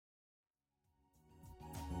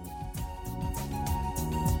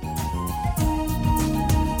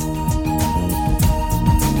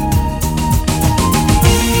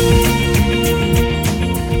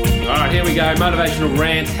go, Motivational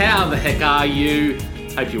Rant. How the heck are you?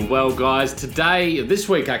 Hope you're well, guys. This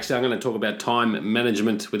week, actually, I'm going to talk about time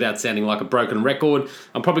management without sounding like a broken record.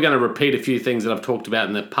 I'm probably going to repeat a few things that I've talked about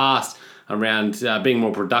in the past around being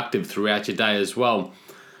more productive throughout your day as well.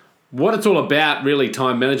 What it's all about, really,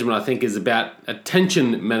 time management, I think, is about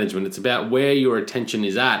attention management. It's about where your attention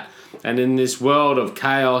is at. And in this world of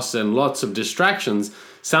chaos and lots of distractions,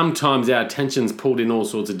 sometimes our attention's pulled in all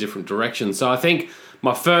sorts of different directions. So I think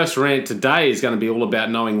my first rant today is going to be all about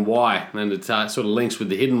knowing why, and it sort of links with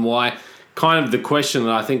the hidden why, kind of the question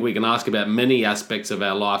that I think we can ask about many aspects of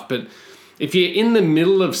our life. But if you're in the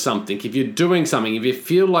middle of something, if you're doing something, if you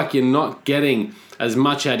feel like you're not getting as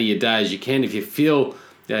much out of your day as you can, if you feel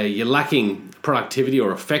you're lacking productivity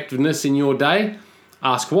or effectiveness in your day,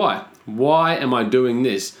 ask why. Why am I doing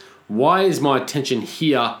this? Why is my attention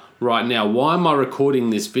here right now? Why am I recording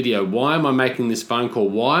this video? Why am I making this phone call?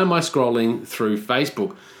 Why am I scrolling through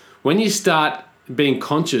Facebook? When you start being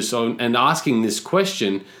conscious and asking this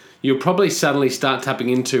question, you'll probably suddenly start tapping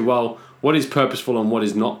into, well, what is purposeful and what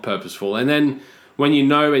is not purposeful? And then when you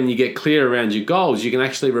know and you get clear around your goals, you can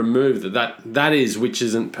actually remove that is which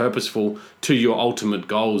isn't purposeful to your ultimate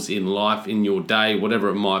goals in life, in your day, whatever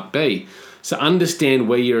it might be. So understand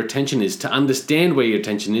where your attention is. To understand where your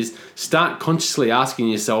attention is, start consciously asking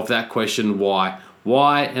yourself that question, why?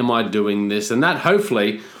 Why am I doing this? And that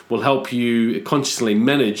hopefully will help you consciously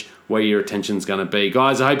manage where your attention's going to be.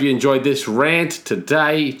 Guys, I hope you enjoyed this rant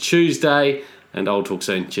today, Tuesday, and I'll talk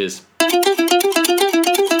soon. Cheers.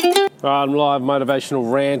 All right, I'm live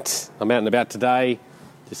motivational rant. I'm out and about today,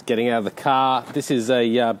 just getting out of the car. This is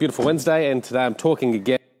a beautiful Wednesday, and today I'm talking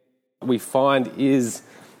again. What we find is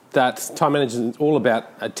that time management is all about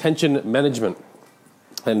attention management.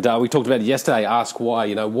 And we talked about it yesterday, ask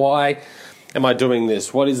why. Why am I doing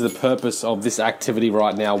this? What is the purpose of this activity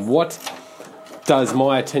right now? What does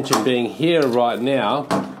my attention being here right now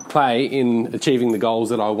play in achieving the goals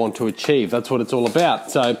that I want to achieve? That's what it's all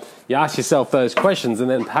about. So you ask yourself those questions, and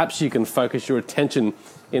then perhaps you can focus your attention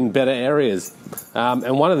in better areas.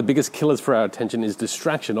 And one of the biggest killers for our attention is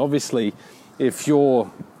distraction. Obviously, if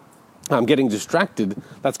you're getting distracted,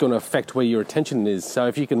 that's going to affect where your attention is. So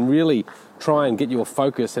if you can really try and get your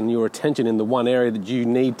focus and your attention in the one area that you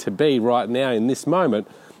need to be right now in this moment,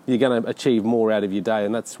 you're going to achieve more out of your day.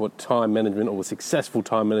 And that's what time management, or successful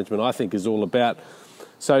time management, I think is all about.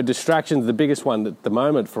 So distractions, the biggest one at the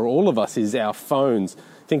moment for all of us is our phones.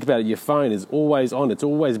 Think about it, your phone is always on, it's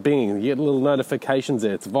always binging. You get little notifications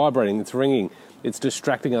there, it's vibrating, it's ringing. It's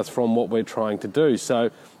distracting us from what we're trying to do. So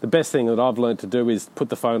the best thing that I've learned to do is put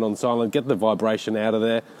the phone on silent, get the vibration out of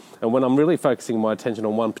there. And when I'm really focusing my attention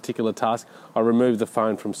on one particular task, I remove the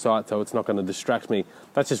phone from sight so it's not going to distract me.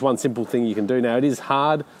 That's just one simple thing you can do. Now, it is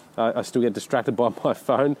hard. I still get distracted by my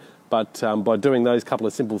phone, but by doing those couple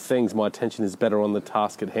of simple things, my attention is better on the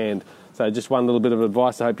task at hand. So just one little bit of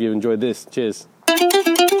advice. I hope you enjoyed this. Cheers.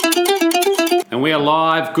 And we are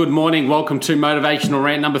live. Good morning. Welcome to Motivational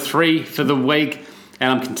Rant number 3 for the week. And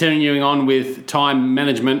I'm continuing on with time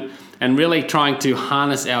management and really trying to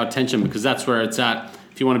harness our attention, because that's where it's at.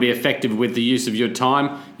 If you want to be effective with the use of your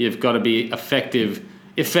time, you've got to be effective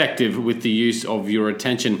with the use of your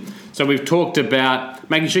attention. So we've talked about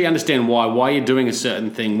making sure you understand why you're doing a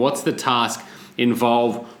certain thing. What's the task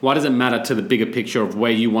involved? Why does it matter to the bigger picture of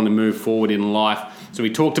where you want to move forward in life? So we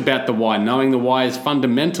talked about the why. Knowing the why is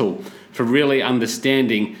fundamental for really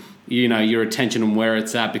understanding, your attention and where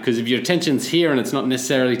it's at. Because if your attention's here and it's not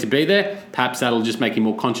necessarily to be there, perhaps that'll just make you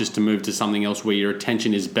more conscious to move to something else where your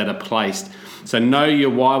attention is better placed. So know your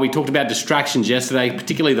why. We talked about distractions yesterday,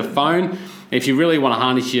 particularly the phone. If you really want to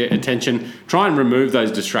harness your attention, try and remove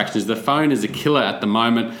those distractions. The phone is a killer at the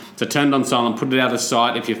moment. So turn it on silent, put it out of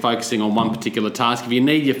sight if you're focusing on one particular task. If you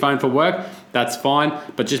need your phone for work, that's fine,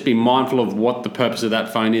 but just be mindful of what the purpose of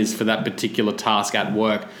that phone is for that particular task at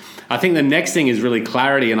work. I think the next thing is really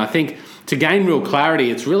clarity, and I think to gain real clarity,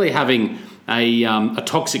 it's really having a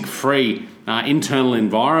toxic-free internal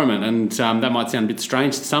environment, and that might sound a bit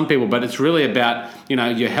strange to some people, but it's really about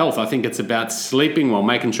your health. I think it's about sleeping well,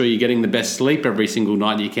 making sure you're getting the best sleep every single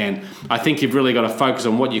night you can. I think you've really got to focus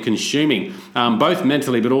on what you're consuming, both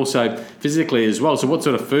mentally but also physically as well. So what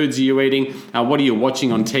sort of foods are you eating? What are you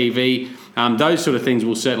watching on TV? Those sort of things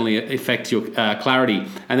will certainly affect your clarity.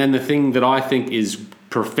 And then the thing that I think is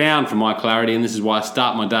profound for my clarity, and this is why I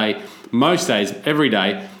start my day most days, every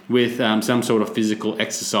day, with some sort of physical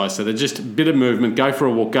exercise. So they're just a bit of movement. Go for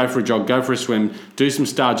a walk, go for a jog, go for a swim, do some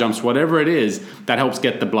star jumps, whatever it is, that helps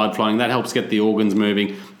get the blood flowing, that helps get the organs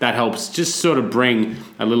moving, that helps just sort of bring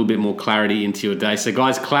a little bit more clarity into your day. So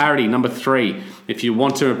guys, clarity, number 3. If you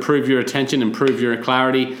want to improve your attention, improve your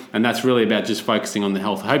clarity, and that's really about just focusing on the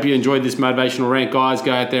health. I hope you enjoyed this motivational rant, guys.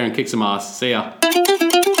 Go out there and kick some ass. See ya.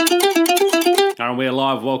 And we're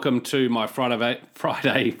live. Welcome to my Friday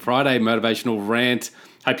motivational rant.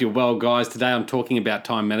 Hope you're well, guys. Today I'm talking about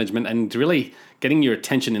time management and really getting your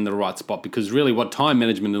attention in the right spot, because really what time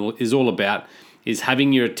management is all about is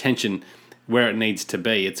having your attention where it needs to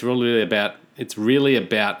be. It's really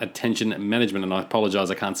about attention management, and I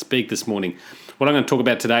apologize I can't speak this morning. What I'm going to talk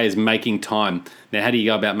about today is making time. Now, how do you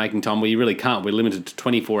go about making time? Well, you really can't. We're limited to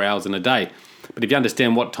 24 hours in a day. But if you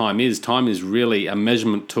understand what time is really a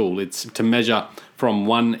measurement tool. It's to measure from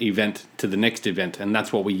one event to the next event, and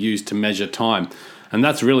that's what we use to measure time. And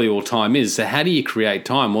that's really all time is. So how do you create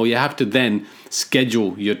time? Well, you have to then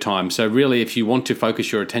schedule your time. So really, if you want to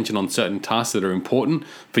focus your attention on certain tasks that are important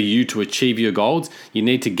for you to achieve your goals, you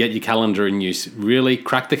need to get your calendar in use. Really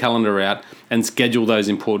crack the calendar out and schedule those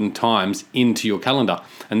important times into your calendar.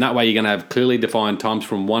 And that way you're going to have clearly defined times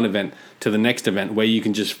from one event to the next event where you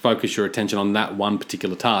can just focus your attention on that one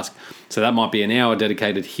particular task. So that might be an hour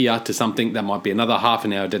dedicated here to something, that might be another half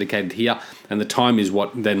an hour dedicated here, and the time is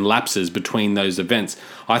what then lapses between those events.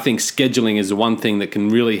 I think scheduling is the one thing that can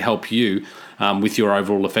really help you with your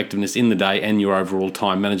overall effectiveness in the day and your overall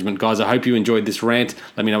time management. Guys, I hope you enjoyed this rant.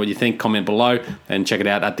 Let me know what you think, comment below, and check it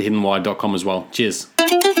out at thehiddenwhy.com as well. Cheers.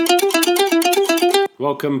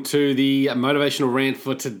 Welcome to the motivational rant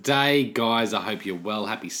for today, guys. I hope you're well.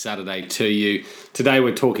 Happy Saturday to you. Today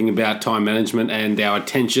we're talking about time management and our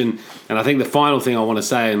attention. And I think the final thing I want to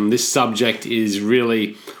say on this subject is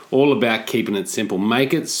really all about keeping it simple.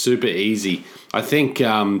 Make it super easy. I think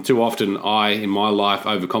too often in my life,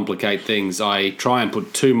 overcomplicate things. I try and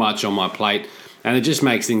put too much on my plate, and it just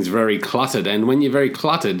makes things very cluttered. And when you're very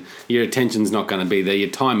cluttered, your attention's not going to be there. Your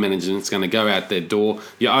time management's going to go out the door.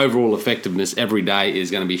 Your overall effectiveness every day is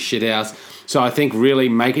going to be shit house. So I think really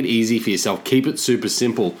make it easy for yourself. Keep it super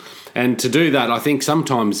simple. And to do that, I think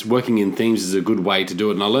sometimes working in themes is a good way to do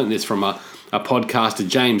it. And I learned this from a podcaster,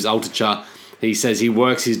 James Altucher. He says he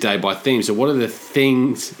works his day by theme. So what are the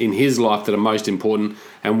things in his life that are most important,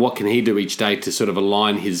 and what can he do each day to sort of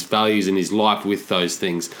align his values in his life with those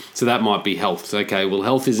things? So that might be health. So, okay, well,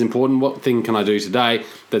 health is important. What thing can I do today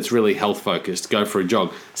that's really health focused? Go for a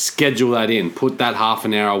jog. Schedule that in. Put that half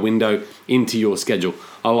an hour window into your schedule.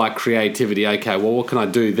 I like creativity. Okay, well, what can I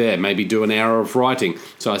do there? Maybe do an hour of writing.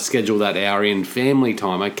 So I schedule that hour in. Family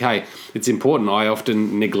time. Okay, it's important. I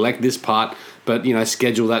often neglect this part, but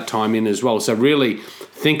schedule that time in as well. So really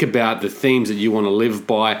think about the themes that you want to live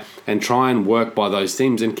by and try and work by those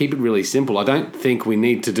themes and keep it really simple. I don't think we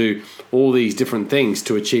need to do all these different things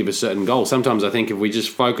to achieve a certain goal. Sometimes I think if we just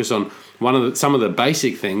focus on some of the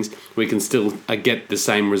basic things, we can still get the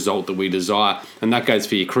same result that we desire. And that goes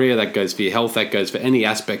for your career, that goes for your health, that goes for any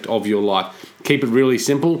aspect of your life. Keep it really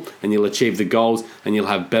simple and you'll achieve the goals, and you'll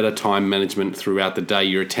have better time management throughout the day.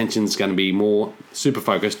 Your attention's going to be more super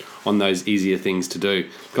focused on those easier things to do.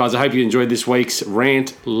 Guys, I hope you enjoyed this week's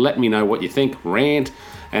rant. Let me know what you think. Rant.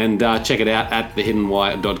 And check it out at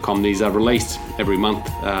thehiddenwhy.com. These are released every month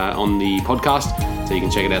on the podcast, so you can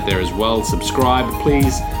check it out there as well. Subscribe,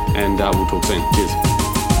 please, and we'll talk soon. Cheers.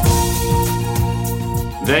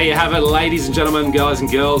 There you have it, ladies and gentlemen, guys and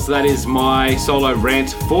girls. That is my solo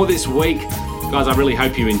rant for this week. Guys, I really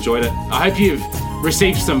hope you enjoyed it. I hope you've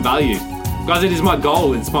received some value. Guys, it is my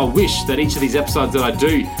goal, it's my wish that each of these episodes that I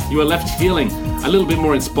do, you are left feeling a little bit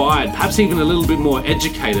more inspired, perhaps even a little bit more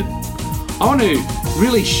educated. I want to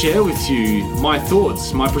really share with you my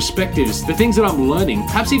thoughts, my perspectives, the things that I'm learning,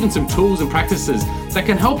 perhaps even some tools and practices that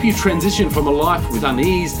can help you transition from a life with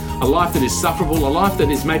unease, a life that is sufferable, a life that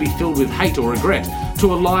is maybe filled with hate or regret,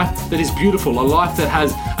 to a life that is beautiful, a life that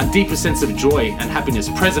has a deeper sense of joy and happiness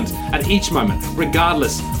present at each moment,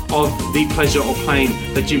 regardless of the pleasure or pain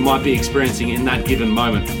that you might be experiencing in that given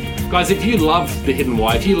moment. Guys, if you love The Hidden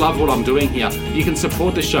Why, if you love what I'm doing here, you can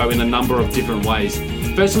support the show in a number of different ways.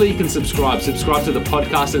 Firstly, you can subscribe to the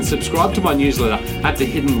podcast and subscribe to my newsletter at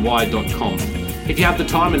thehiddenwhy.com. If you have the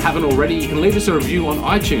time and haven't already, you can leave us a review on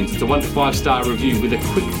iTunes. It's a 1 to 5 star review with a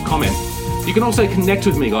quick comment. You can also connect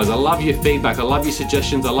with me, guys. I love your feedback. I love your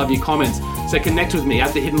suggestions. I love your comments. So connect with me at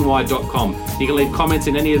thehiddenwhy.com. You can leave comments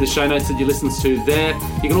in any of the show notes that you listen to there.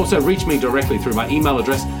 You can also reach me directly through my email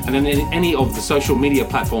address and then any of the social media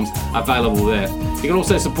platforms available there. You can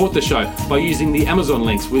also support the show by using the Amazon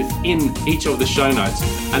links within each of the show notes.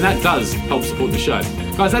 And that does help support the show.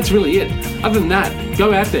 Guys, that's really it. Other than that,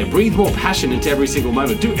 go out there, breathe more passion into every single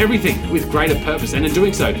moment. Do everything with greater purpose. And in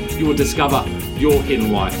doing so, you will discover your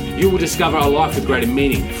hidden life. You will discover a life with greater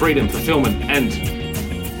meaning, freedom, fulfillment, and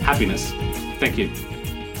happiness. Thank you.